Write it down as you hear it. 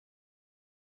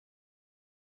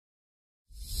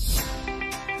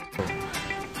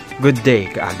Good day,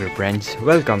 ka-agro friends!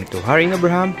 Welcome to Haring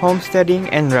Abraham Homesteading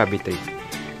and Rabbitry.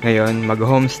 Ngayon,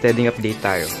 mag-homesteading update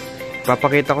tayo.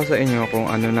 Papakita ko sa inyo kung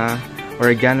ano na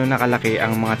or gaano na kalaki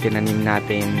ang mga tinanim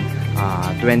natin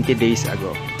 20 days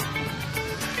ago.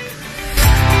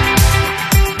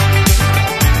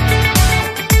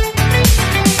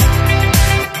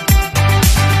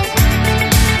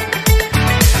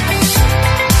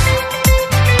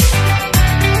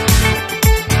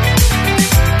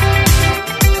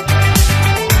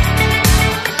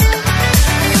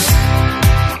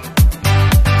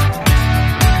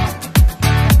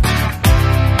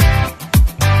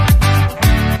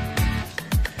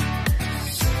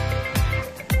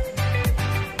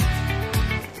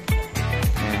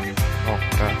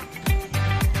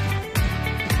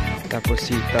 Tapos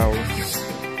sitaw.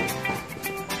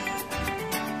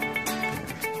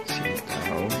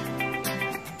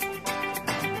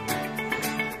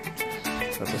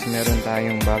 Tapos meron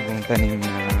tayong bagong tanim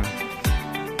na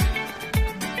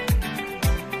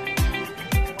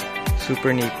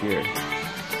Super Napier.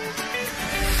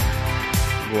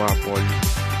 Guapol.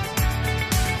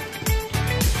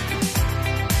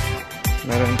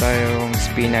 Meron tayong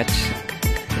spinach.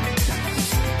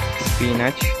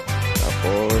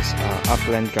 Tapos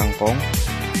upland kangkong.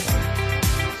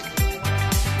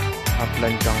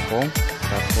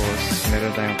 Tapos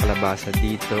meron tayong kalabasa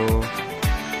dito.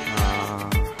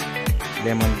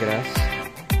 Lemongrass.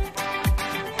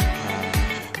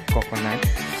 Coconut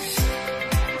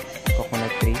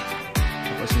tree.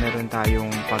 Tapos meron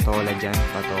tayong patola dyan.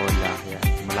 Yan.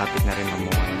 Malapit na rin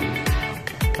mamuha.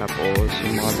 Tapos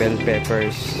yung mga bell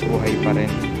peppers, buhay pa rin.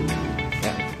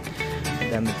 Yan.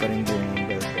 Dami pa rin buong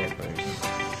bell peppers.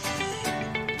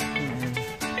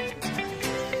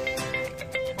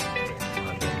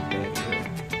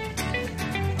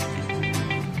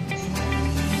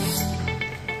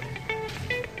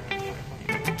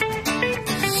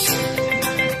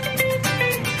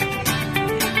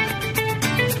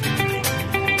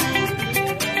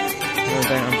 Meron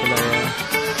tayong ampalaya.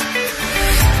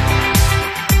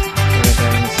 Meron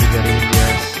tayong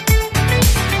sigarilyas.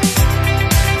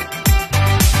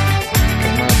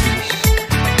 Kamatis.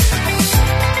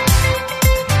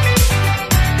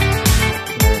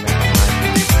 Meron na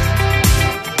kamatis.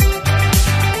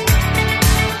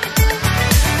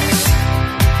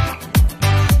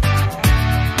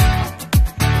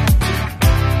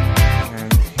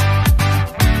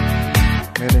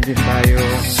 Meron din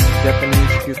tayong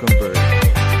Japanese cucumber.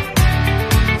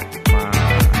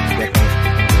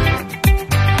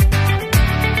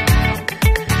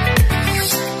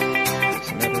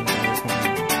 Meron tayong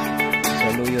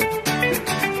saluyot.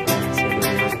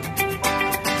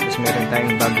 Tapos meron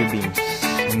tayong bagyo beans.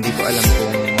 Hindi ko alam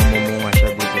kung mamumunga siya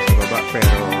dito sa baba,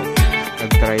 pero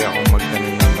nag-try akong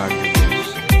magtanim ng bagyo beans.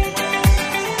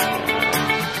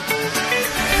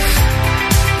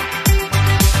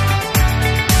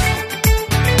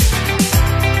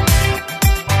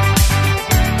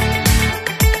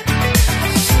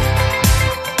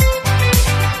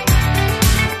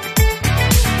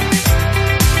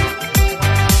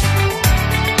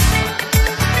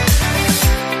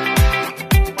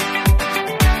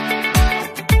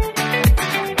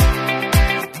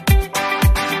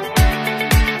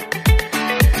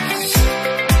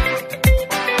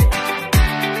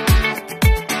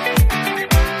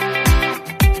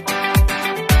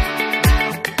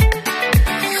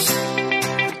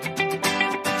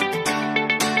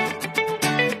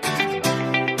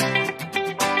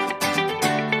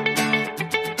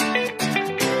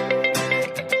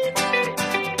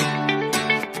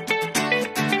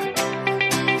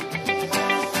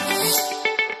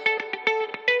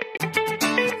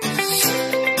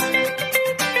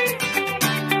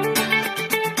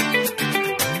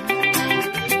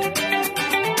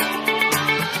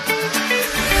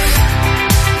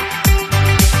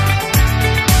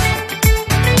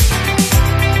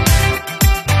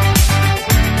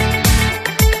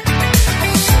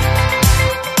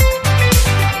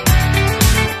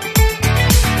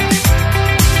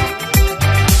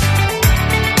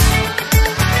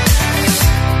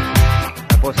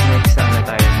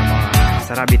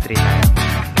 Sa rabbitry tayo.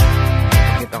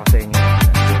 Pakita ko sa inyo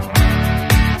yung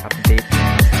update na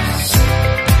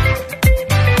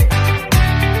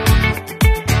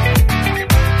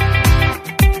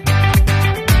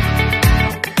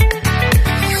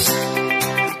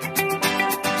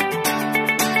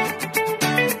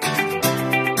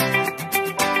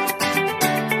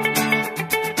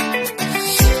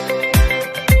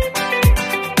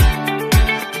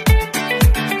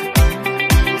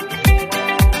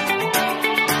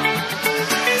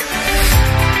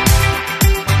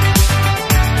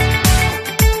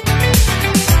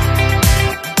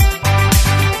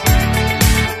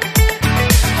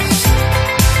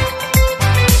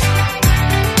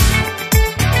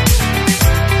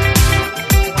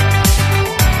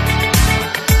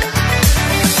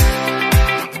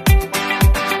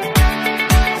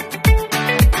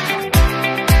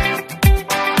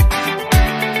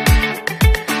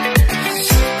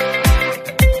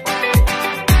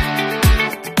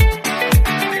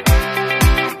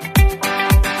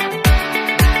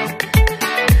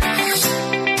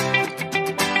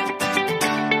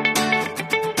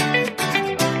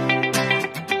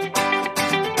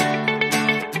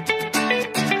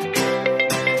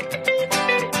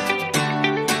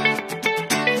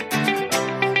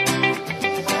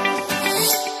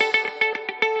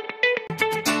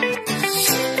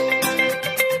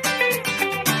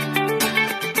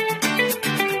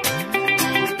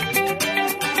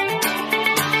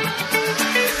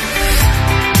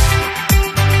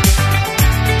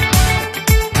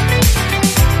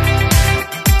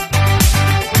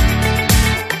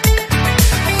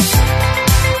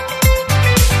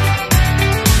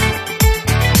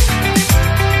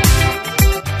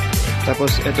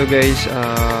Tapos ito guys,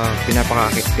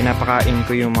 pinapakain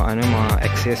ko yung mga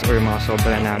excess or mga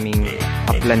sobra naming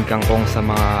upland kangkong sa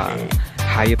mga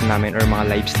hayop namin or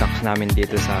mga livestock namin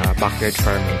dito sa backyard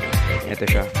farming. Ito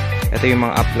siya. Ito yung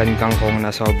mga upland kangkong na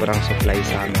sobrang supply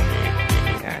sa amin.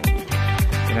 Yan.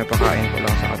 Pinapakain ko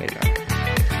lang sa kanila.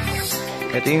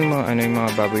 Ito yung mga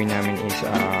baboy namin is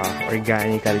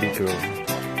organically grown.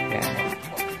 Yan.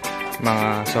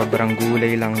 Mga sobrang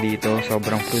gulay lang dito,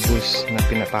 sobrang produce na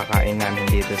pinapakain namin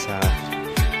dito sa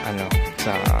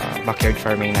sa backyard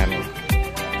farming namin.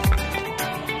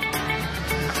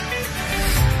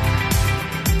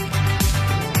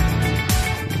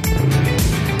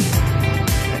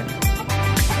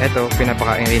 Ito,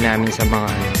 pinapakain rin namin sa mga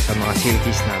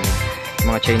silkies namin,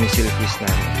 mga Chinese silkies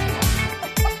namin.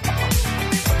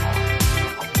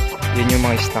 Yan yung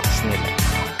mga stocks nila.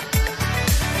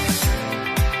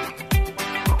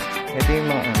 Ito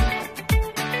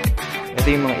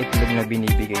yung mga itlog na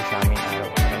binibigay sa amin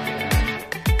araw-araw.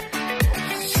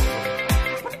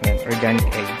 Yan, organic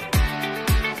egg.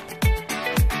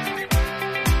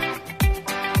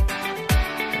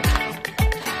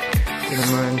 Ito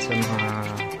naman sa mga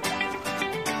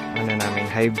namin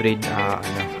hybrid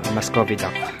Muscovy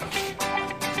duck.